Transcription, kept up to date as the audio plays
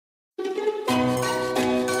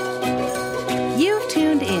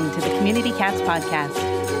Cats podcast.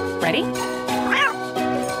 Ready?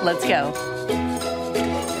 Let's go.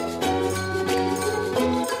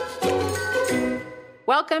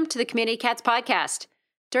 Welcome to the Community Cats podcast.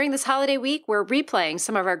 During this holiday week, we're replaying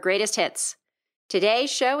some of our greatest hits.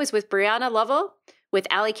 Today's show is with Brianna Lovell with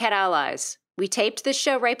Alley Cat Allies. We taped this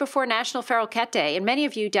show right before National Feral Cat Day, and many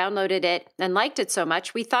of you downloaded it and liked it so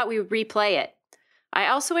much we thought we would replay it. I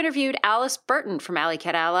also interviewed Alice Burton from Alley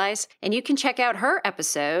Cat Allies, and you can check out her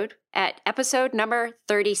episode at episode number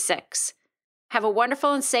 36. Have a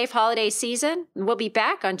wonderful and safe holiday season, and we'll be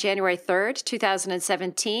back on January 3rd,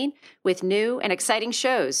 2017 with new and exciting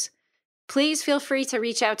shows. Please feel free to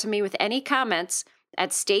reach out to me with any comments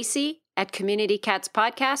at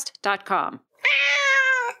stacy@communitycatspodcast.com.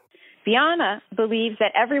 Brianna believes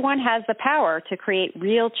that everyone has the power to create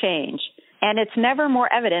real change, and it's never more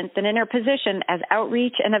evident than in her position as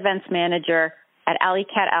Outreach and Events Manager at Alley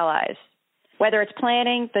Cat Allies. Whether it's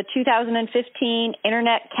planning the 2015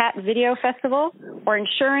 Internet Cat Video Festival or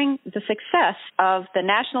ensuring the success of the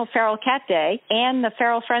National Feral Cat Day and the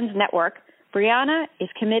Feral Friends Network, Brianna is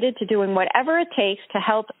committed to doing whatever it takes to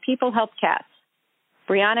help people help cats.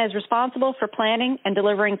 Brianna is responsible for planning and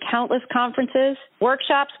delivering countless conferences,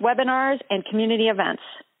 workshops, webinars, and community events.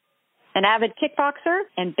 An avid kickboxer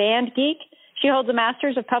and band geek, she holds a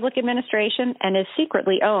Master's of Public Administration and is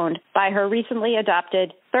secretly owned by her recently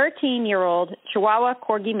adopted 13-year-old Chihuahua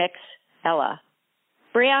Corgi mix, Ella.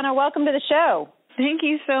 Brianna, welcome to the show. Thank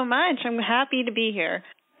you so much. I'm happy to be here.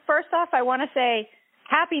 First off, I want to say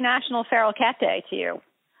Happy National Feral Cat Day to you.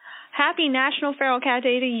 Happy National Feral Cat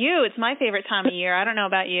Day to you. It's my favorite time of year. I don't know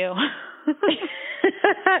about you.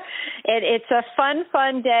 It's a fun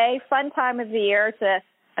day, fun time of the year. It's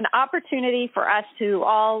an opportunity for us to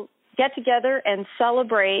all get together and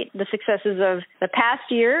celebrate the successes of the past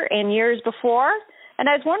year and years before. And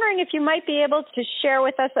I was wondering if you might be able to share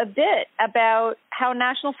with us a bit about how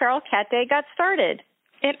National Feral Cat Day got started.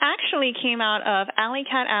 It actually came out of Alley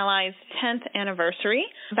Cat Allies' 10th anniversary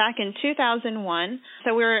back in 2001.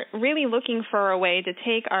 So we were really looking for a way to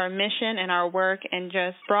take our mission and our work and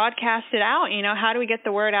just broadcast it out. You know, how do we get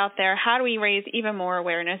the word out there? How do we raise even more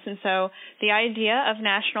awareness? And so the idea of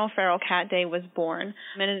National Feral Cat Day was born.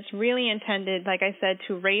 And it's really intended, like I said,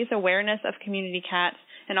 to raise awareness of community cats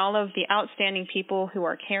and all of the outstanding people who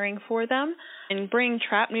are caring for them, and bring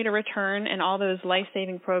trap, neuter, return, and all those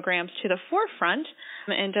life-saving programs to the forefront,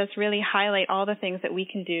 and just really highlight all the things that we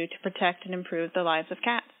can do to protect and improve the lives of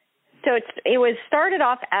cats. So it was started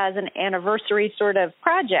off as an anniversary sort of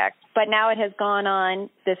project, but now it has gone on.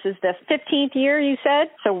 This is the 15th year, you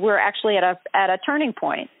said, so we're actually at a turning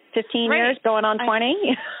point. 15 right. years going on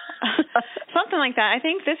 20? Something like that. I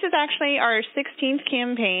think this is actually our 16th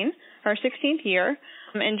campaign, our 16th year.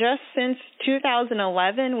 And just since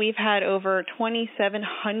 2011, we've had over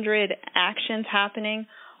 2,700 actions happening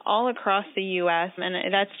all across the U.S.,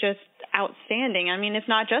 and that's just outstanding. I mean, it's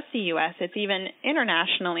not just the U.S., it's even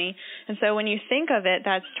internationally. And so when you think of it,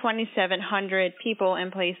 that's 2,700 people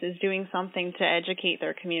and places doing something to educate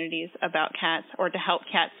their communities about cats or to help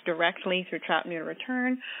cats directly through trap, neuter,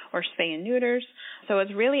 return or spay and neuters. So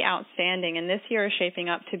it's really outstanding, and this year is shaping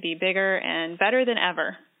up to be bigger and better than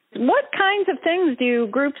ever. What kinds of things do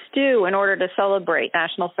groups do in order to celebrate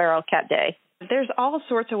National Feral Cat Day? There's all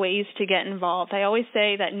sorts of ways to get involved. I always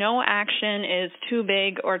say that no action is too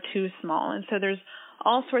big or too small, and so there's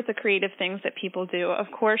all sorts of creative things that people do.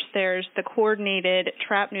 Of course, there's the coordinated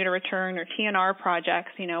trap, neuter, return, or TNR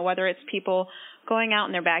projects, you know, whether it's people going out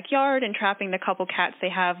in their backyard and trapping the couple cats they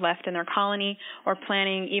have left in their colony, or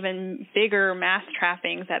planning even bigger mass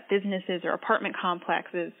trappings at businesses or apartment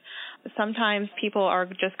complexes. Sometimes people are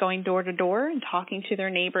just going door to door and talking to their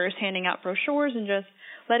neighbors, handing out brochures and just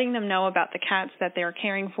letting them know about the cats that they're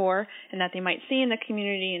caring for and that they might see in the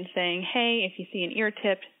community, and saying, hey, if you see an ear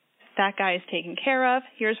tip, that guy is taken care of.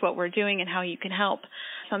 Here's what we're doing and how you can help.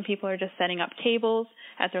 Some people are just setting up tables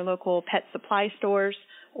at their local pet supply stores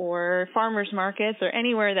or farmers markets or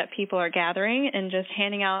anywhere that people are gathering, and just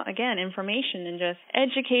handing out, again, information and just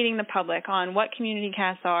educating the public on what community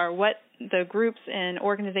cats are, what the groups and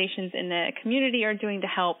organizations in the community are doing to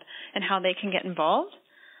help, and how they can get involved.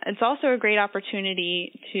 It's also a great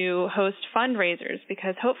opportunity to host fundraisers,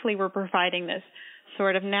 because hopefully we're providing this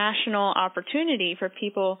sort of national opportunity for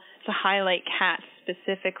people to highlight cats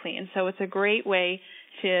specifically. And so it's a great way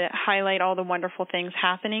to highlight all the wonderful things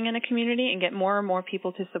happening in a community and get more and more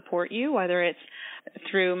people to support you, whether it's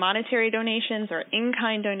through monetary donations or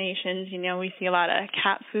in-kind donations. You know, we see a lot of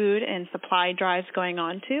cat food and supply drives going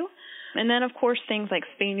on too. And then, of course, things like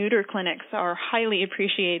spay-neuter clinics are highly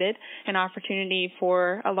appreciated, an opportunity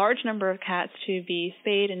for a large number of cats to be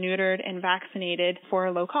spayed and neutered and vaccinated for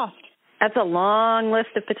a low cost. That's a long list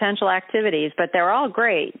of potential activities, but they're all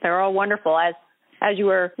great. They're all wonderful. As you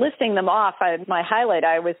were listing them off, my highlight,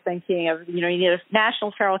 I was thinking of, you need a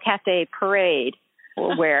National Feral Cat Day parade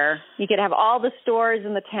where you could have all the stores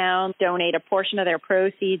in the town donate a portion of their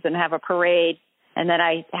proceeds and have a parade. And then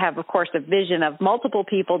I have, of course, a vision of multiple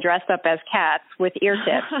people dressed up as cats with ear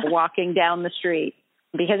tips walking down the street.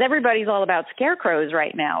 Because everybody's all about scarecrows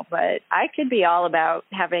right now, but I could be all about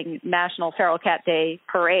having National Feral Cat Day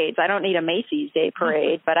parades. I don't need a Macy's Day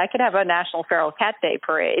parade, but I could have a National Feral Cat Day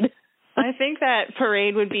parade. I think that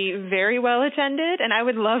parade would be very well attended, and I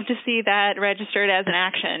would love to see that registered as an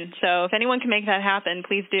action. So if anyone can make that happen,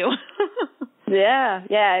 please do. Yeah.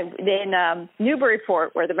 In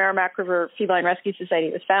Newburyport, where the Merrimack River Feline Rescue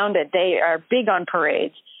Society was founded, they are big on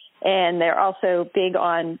parades. And they're also big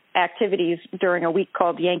on activities during a week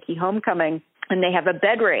called Yankee Homecoming. And they have a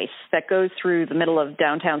bed race that goes through the middle of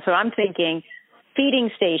downtown. So I'm thinking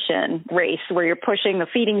feeding station race where you're pushing the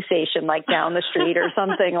feeding station like down the street or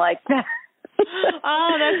something like that.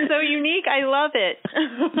 Oh, that's so unique. I love it.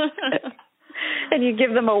 And you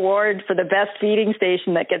give them award for the best feeding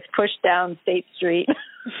station that gets pushed down State Street.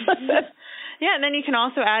 Yeah, and then you can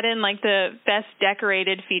also add in like the best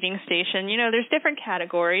decorated feeding station. There's different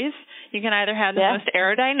categories. You can either have the most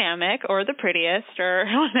aerodynamic or the prettiest or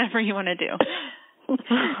whatever you want to do.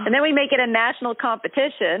 And then we make it a national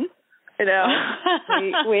competition.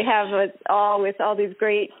 We have all these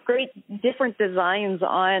great different designs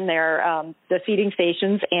on their the feeding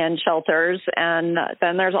stations and shelters, and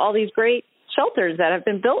then there's all these great shelters that have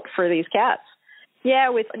been built for these cats. Yeah,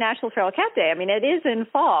 with National Feral Cat Day, it is in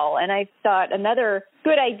fall, and I thought another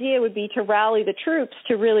good idea would be to rally the troops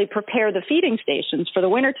to really prepare the feeding stations for the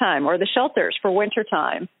wintertime or the shelters for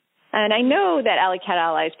wintertime. And I know that Alley Cat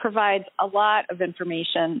Allies provides a lot of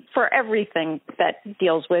information for everything that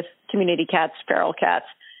deals with community cats, feral cats.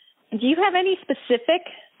 Do you have any specific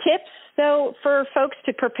tips, though, for folks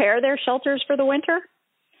to prepare their shelters for the winter?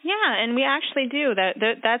 Yeah, and we actually do.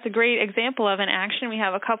 That's a great example of an action. We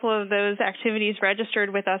have a couple of those activities registered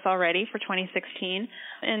with us already for 2016.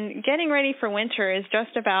 And getting ready for winter is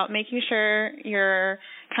just about making sure you're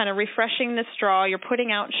kind of refreshing the straw. You're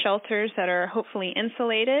putting out shelters that are hopefully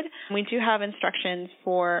insulated. We do have instructions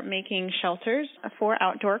for making shelters for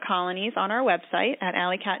outdoor colonies on our website at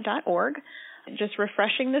alleycat.org. Just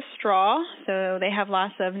refreshing the straw so they have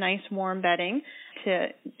lots of nice warm bedding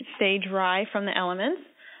to stay dry from the elements.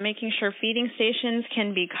 Making sure feeding stations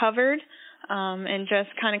can be covered, and just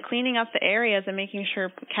kind of cleaning up the areas and making sure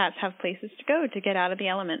cats have places to go to get out of the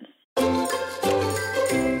elements.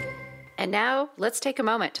 And now let's take a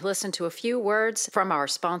moment to listen to a few words from our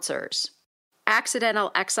sponsors.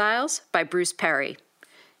 Accidental Exiles by Bruce Perry.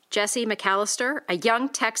 Jesse McAllister, a young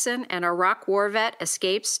Texan and Iraq war vet,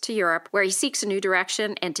 escapes to Europe where he seeks a new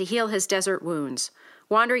direction and to heal his desert wounds.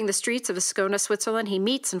 Wandering the streets of Ascona, Switzerland, he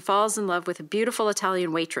meets and falls in love with a beautiful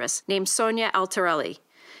Italian waitress named Sonia Alterelli.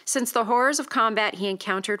 Since the horrors of combat he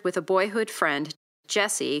encountered with a boyhood friend,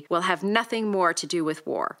 Jesse will have nothing more to do with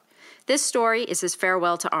war. This story is his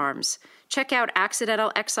farewell to arms. Check out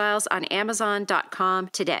Accidental Exiles on Amazon.com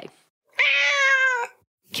today.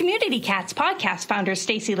 Community Cats podcast founder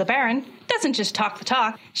Stacy LeBaron doesn't just talk the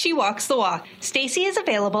talk, she walks the walk. Stacy is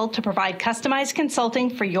available to provide customized consulting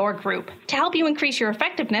for your group to help you increase your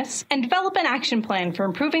effectiveness and develop an action plan for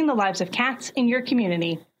improving the lives of cats in your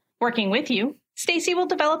community. Working with you, Stacy will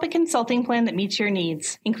develop a consulting plan that meets your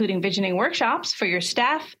needs, including visioning workshops for your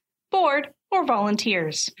staff, board, or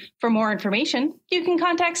volunteers. For more information, you can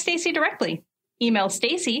contact Stacy directly. Email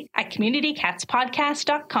Stacy at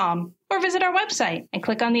communitycatspodcast.com or visit our website and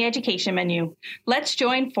click on the education menu. Let's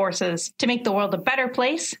join forces to make the world a better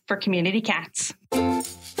place for community cats. So,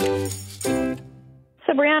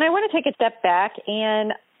 Brianna, I want to take a step back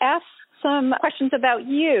and ask some questions about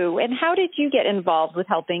you. And how did you get involved with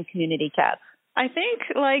helping community cats? I think,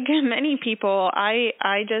 like many people, I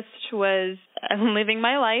just was living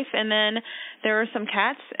my life, and then there were some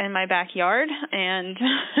cats in my backyard, and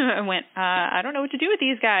I went, I don't know what to do with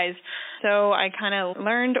these guys. So I kind of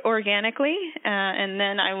learned organically, and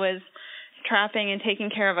then I was trapping and taking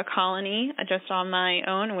care of a colony just on my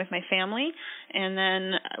own with my family. And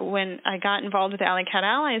then when I got involved with Alley Cat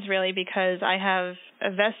Allies, really because I have a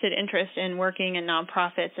vested interest in working in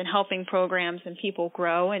nonprofits and helping programs and people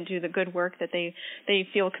grow and do the good work that they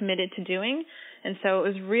feel committed to doing. And so it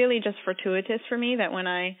was really just fortuitous for me that when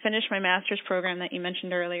I finished my master's program that you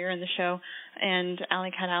mentioned earlier in the show, and Alley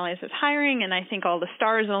Cat Allies was hiring, and I think all the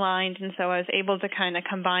stars aligned, and so I was able to kind of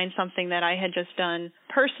combine something that I had just done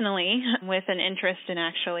personally with an interest in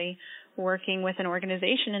actually working with an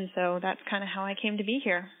organization. And so that's kind of how I came to be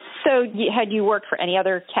here. So had you worked for any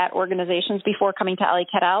other cat organizations before coming to Alley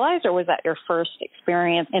Cat Allies, or was that your first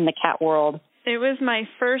experience in the cat world? It was my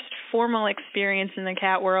first formal experience in the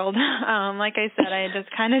cat world. Like I said, I had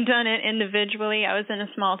just kind of done it individually. I was in a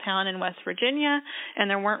small town in West Virginia, and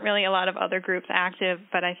there weren't really a lot of other groups active,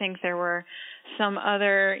 but I think there were some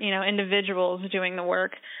other, individuals doing the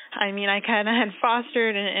work. I mean, I kind of had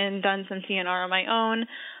fostered and done some TNR on my own,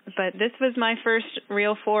 but this was my first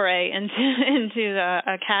real foray into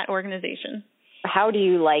a cat organization. How do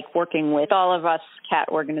you like working with all of us cat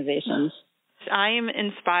organizations? I am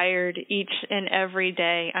inspired each and every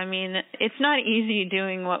day. I mean, it's not easy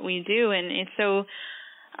doing what we do, and it's so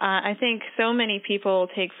I think so many people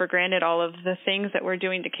take for granted all of the things that we're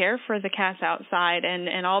doing to care for the cats outside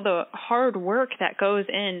and all the hard work that goes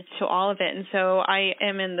into all of it. And so I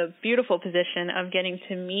am in the beautiful position of getting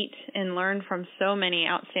to meet and learn from so many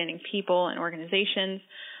outstanding people and organizations,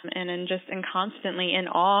 and constantly in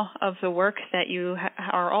awe of the work that you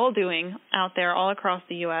are all doing out there all across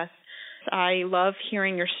the U.S. I love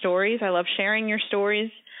hearing your stories. I love sharing your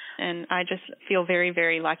stories, and I just feel very,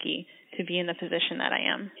 very lucky to be in the position that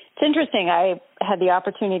I am. It's interesting. I had the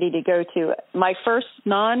opportunity to go to my first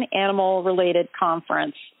non-animal related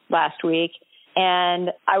conference last week, and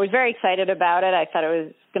I was very excited about it. I thought it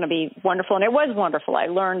was going to be wonderful, and it was wonderful. I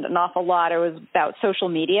learned an awful lot. It was about social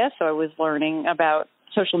media, so I was learning about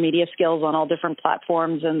social media skills on all different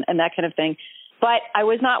platforms and that kind of thing. But I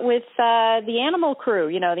was not with the animal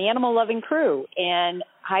crew, the animal-loving crew, and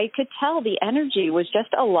I could tell the energy was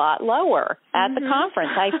just a lot lower at the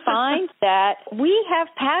conference. I find that we have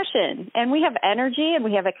passion, and we have energy, and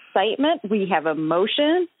we have excitement, we have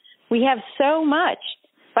emotion, we have so much.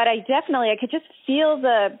 But I could just feel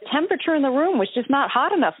the temperature in the room was just not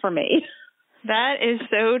hot enough for me. That is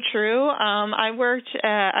so true.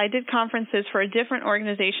 I did conferences for a different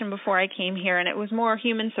organization before I came here, and it was more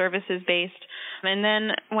human services based. And then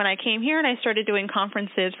when I came here and I started doing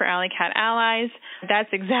conferences for Alley Cat Allies, that's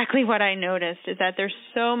exactly what I noticed, is that there's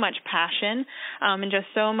so much passion and just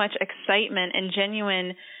so much excitement and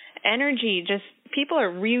genuine energy. Just people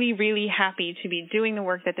are really, really happy to be doing the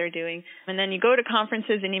work that they're doing. And then you go to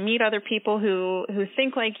conferences and you meet other people who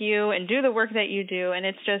think like you and do the work that you do, and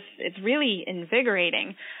it's really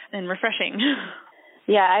invigorating and refreshing.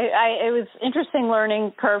 Yeah, it was interesting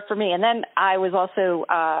learning curve for me. And then I was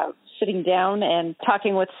also sitting down and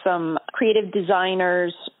talking with some creative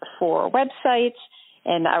designers for websites,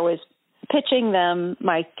 and I was pitching them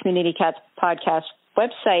my Community Cats podcast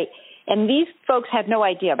website. And these folks had no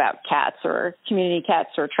idea about cats or community cats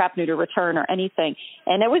or trap, neuter, return or anything.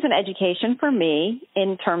 And it was an education for me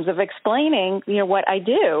in terms of explaining, what I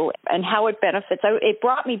do and how it benefits. It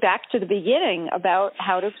brought me back to the beginning about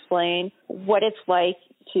how to explain what it's like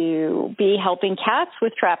to be helping cats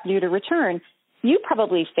with trap, neuter, return. You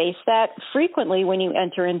probably face that frequently when you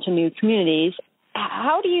enter into new communities.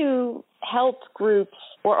 How do you help groups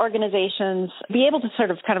or organizations be able to sort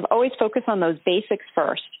of kind of always focus on those basics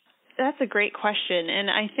first? That's a great question. And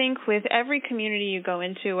I think with every community you go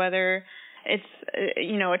into, whether it's,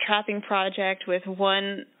 a trapping project with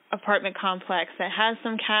one apartment complex that has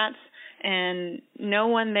some cats and no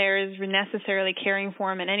one there is necessarily caring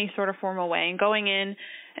for them in any sort of formal way, and going in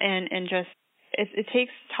and just, it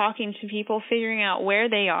takes talking to people, figuring out where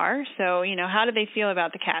they are. So, how do they feel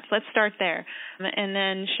about the cats? Let's start there. And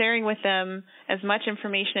then sharing with them as much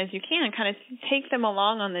information as you can, kind of take them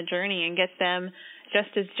along on the journey and get them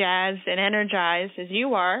just as jazzed and energized as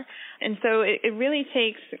you are. And so it really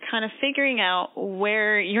takes kind of figuring out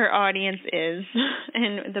where your audience is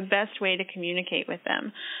and the best way to communicate with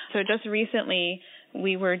them. So just recently,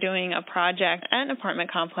 we were doing a project at an apartment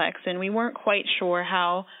complex, and we weren't quite sure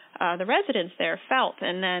how the residents there felt.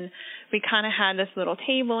 And then we kind of had this little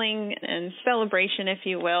tabling and celebration, if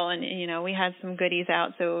you will, and, we had some goodies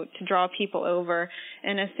out so to draw people over.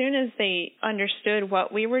 And as soon as they understood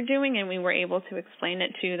what we were doing and we were able to explain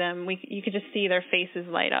it to them, you could just see their faces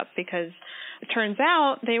light up, because it turns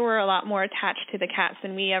out they were a lot more attached to the cats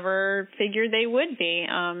than we ever figured they would be.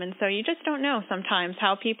 And so you just don't know sometimes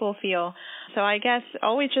how people feel. So I guess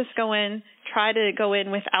always just try to go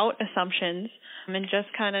in without assumptions and just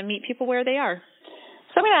kind of meet people where they are.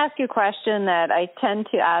 So I'm going to ask you a question that I tend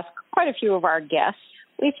to ask quite a few of our guests.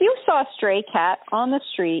 If you saw a stray cat on the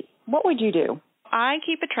street, what would you do? I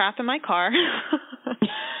keep a trap in my car.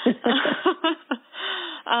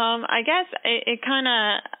 I guess it kind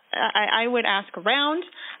of, I would ask around.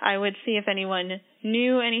 I would see if anyone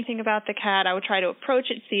knew anything about the cat. I would try to approach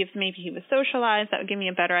it, see if maybe he was socialized. That would give me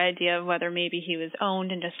a better idea of whether maybe he was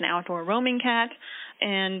owned and just an outdoor roaming cat.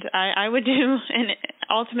 And I would do an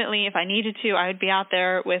ultimately, if I needed to, I would be out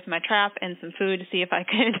there with my trap and some food to see if I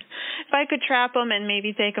could trap him and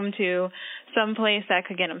maybe take him to some place that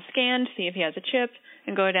could get him scanned, see if he has a chip,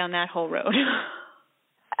 and go down that whole road.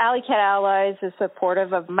 Alley Cat Allies is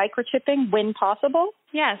supportive of microchipping when possible?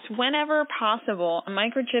 Yes, whenever possible.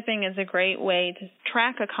 Microchipping is a great way to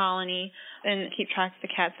track a colony and keep track of the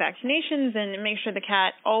cat's vaccinations and make sure the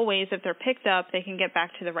cat always, if they're picked up, they can get back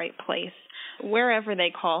to the right place, wherever they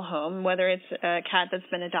call home, whether it's a cat that's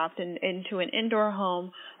been adopted into an indoor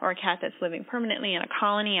home or a cat that's living permanently in a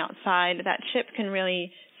colony outside. That chip can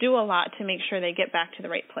really do a lot to make sure they get back to the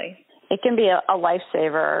right place. It can be a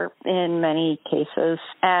lifesaver in many cases.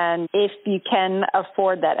 And if you can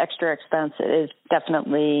afford that extra expense, it is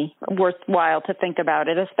definitely worthwhile to think about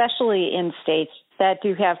it, especially in states that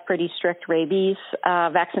do have pretty strict rabies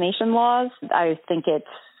vaccination laws. I think it's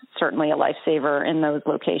certainly a lifesaver in those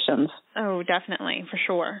locations. Oh, definitely, for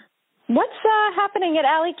sure. What's happening at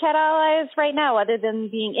Alley Cat Allies right now, other than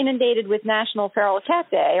being inundated with National Feral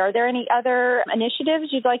Cat Day? Are there any other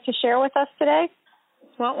initiatives you'd like to share with us today?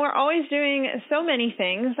 Well, we're always doing so many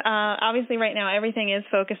things. Obviously, right now, everything is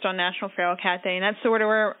focused on National Feral Cat Day, and that's sort of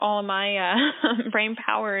where all of my brain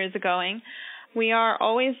power is going. We are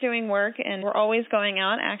always doing work, and we're always going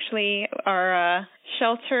out. Actually, our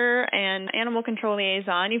shelter and animal control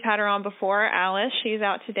liaison, you've had her on before, Alice. She's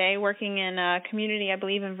out today working in a community, I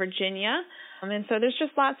believe, in Virginia. And so there's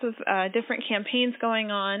just lots of different campaigns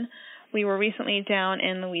going on. We were recently down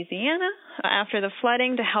in Louisiana after the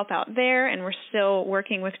flooding to help out there, and we're still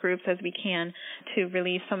working with groups as we can to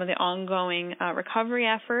relieve some of the ongoing recovery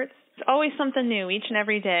efforts. It's always something new each and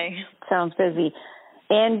every day. Sounds busy.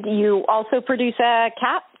 And you also produce a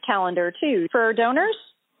cat calendar, too, for donors?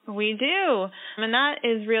 We do. And that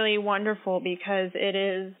is really wonderful because it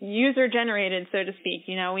is user-generated, so to speak.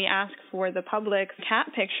 You know, we ask for the public's cat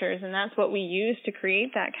pictures, and that's what we use to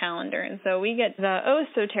create that calendar. And so we get the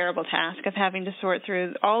oh-so-terrible task of having to sort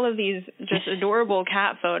through all of these just adorable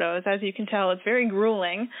cat photos. As you can tell, it's very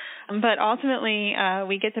grueling. But ultimately,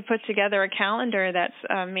 we get to put together a calendar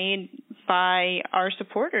that's made by our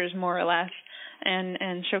supporters, more or less,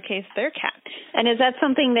 and showcase their cat. And is that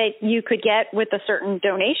something that you could get with a certain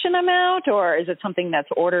donation amount, or is it something that's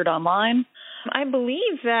ordered online? I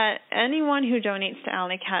believe that anyone who donates to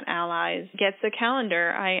Alley Cat Allies gets a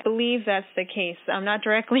calendar. I believe that's the case. I'm not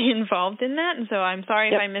directly involved in that, and so I'm sorry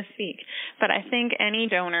if I misspeak. But I think any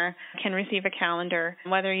donor can receive a calendar,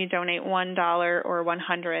 whether you donate $1 or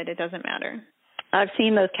 $100, it doesn't matter. I've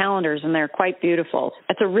seen those calendars, and they're quite beautiful.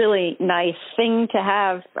 It's a really nice thing to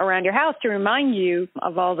have around your house to remind you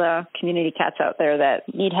of all the community cats out there that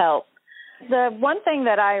need help. The one thing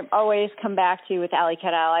that I always come back to with Alley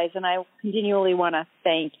Cat Allies, and I continually want to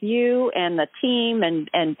thank you and the team and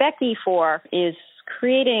Becky for, is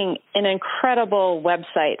creating an incredible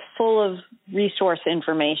website full of resource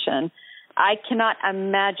information. I cannot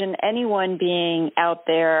imagine anyone being out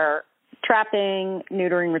there trapping,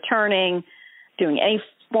 neutering, returning, doing any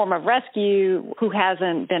form of rescue who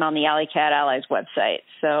hasn't been on the Alley Cat Allies website.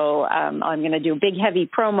 So I'm going to do a big, heavy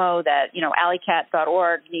promo that,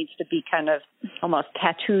 alleycat.org needs to be kind of almost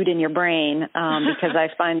tattooed in your brain because I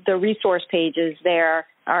find the resource pages there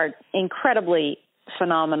are incredibly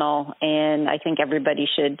phenomenal, and I think everybody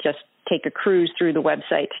should just take a cruise through the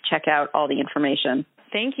website to check out all the information.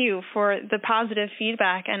 Thank you for the positive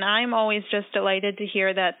feedback, and I'm always just delighted to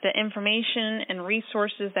hear that the information and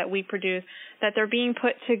resources that we produce, that they're being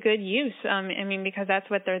put to good use, because that's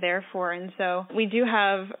what they're there for. And so we do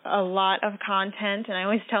have a lot of content, and I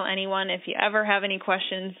always tell anyone, if you ever have any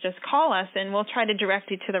questions, just call us, and we'll try to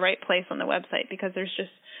direct you to the right place on the website because there's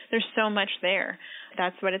so much there.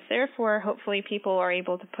 That's what it's there for. Hopefully people are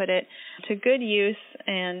able to put it to good use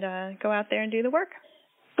and go out there and do the work.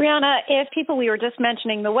 Brianna, if people, we were just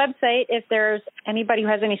mentioning the website, if there's anybody who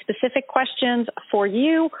has any specific questions for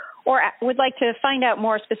you or would like to find out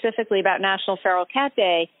more specifically about National Feral Cat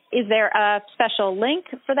Day, is there a special link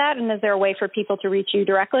for that, and is there a way for people to reach you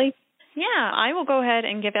directly? Yeah, I will go ahead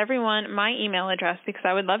and give everyone my email address because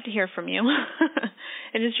I would love to hear from you.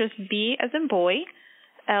 It is just B as in boy,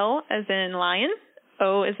 L as in lion,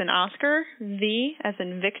 O as in Oscar, V as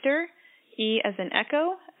in Victor, E as in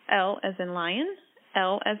echo, L as in lion,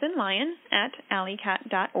 L as in lion at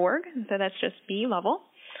alleycat.org. So that's just B Lovell.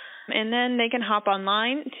 And then they can hop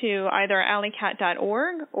online to either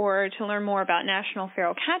alleycat.org or to learn more about National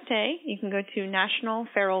Feral Cat Day, you can go to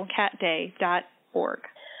nationalferalcatday.org.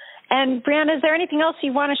 And Brianna, is there anything else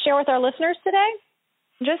you want to share with our listeners today?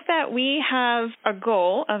 Just that we have a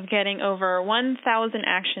goal of getting over 1,000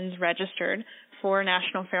 actions registered for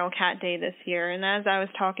National Feral Cat Day this year. And as I was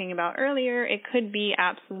talking about earlier, it could be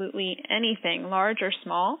absolutely anything, large or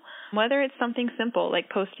small, whether it's something simple like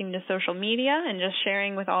posting to social media and just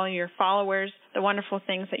sharing with all your followers the wonderful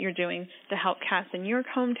things that you're doing to help cats in your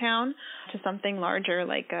hometown, to something larger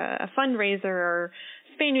like a fundraiser or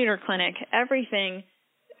spay-neuter clinic. Everything,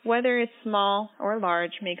 whether it's small or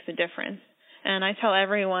large, makes a difference. And I tell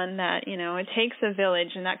everyone that, it takes a village,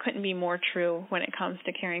 and that couldn't be more true when it comes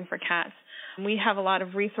to caring for cats. We have a lot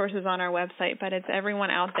of resources on our website, but it's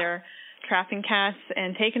everyone out there trapping cats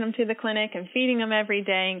and taking them to the clinic and feeding them every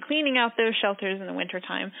day and cleaning out those shelters in the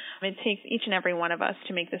wintertime. It takes each and every one of us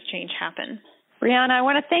to make this change happen. Brianna, I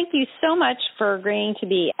want to thank you so much for agreeing to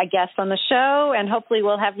be a guest on the show, and hopefully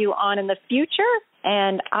we'll have you on in the future.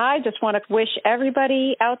 And I just want to wish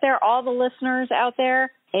everybody out there, all the listeners out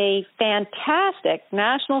there, a fantastic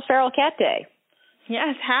National Feral Cat Day.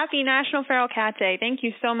 Yes, happy National Feral Cat Day. Thank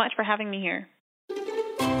you so much for having me here.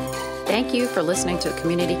 Thank you for listening to the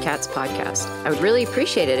Community Cats podcast. I would really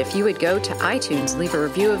appreciate it if you would go to iTunes and leave a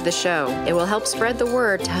review of the show. It will help spread the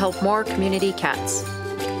word to help more community cats.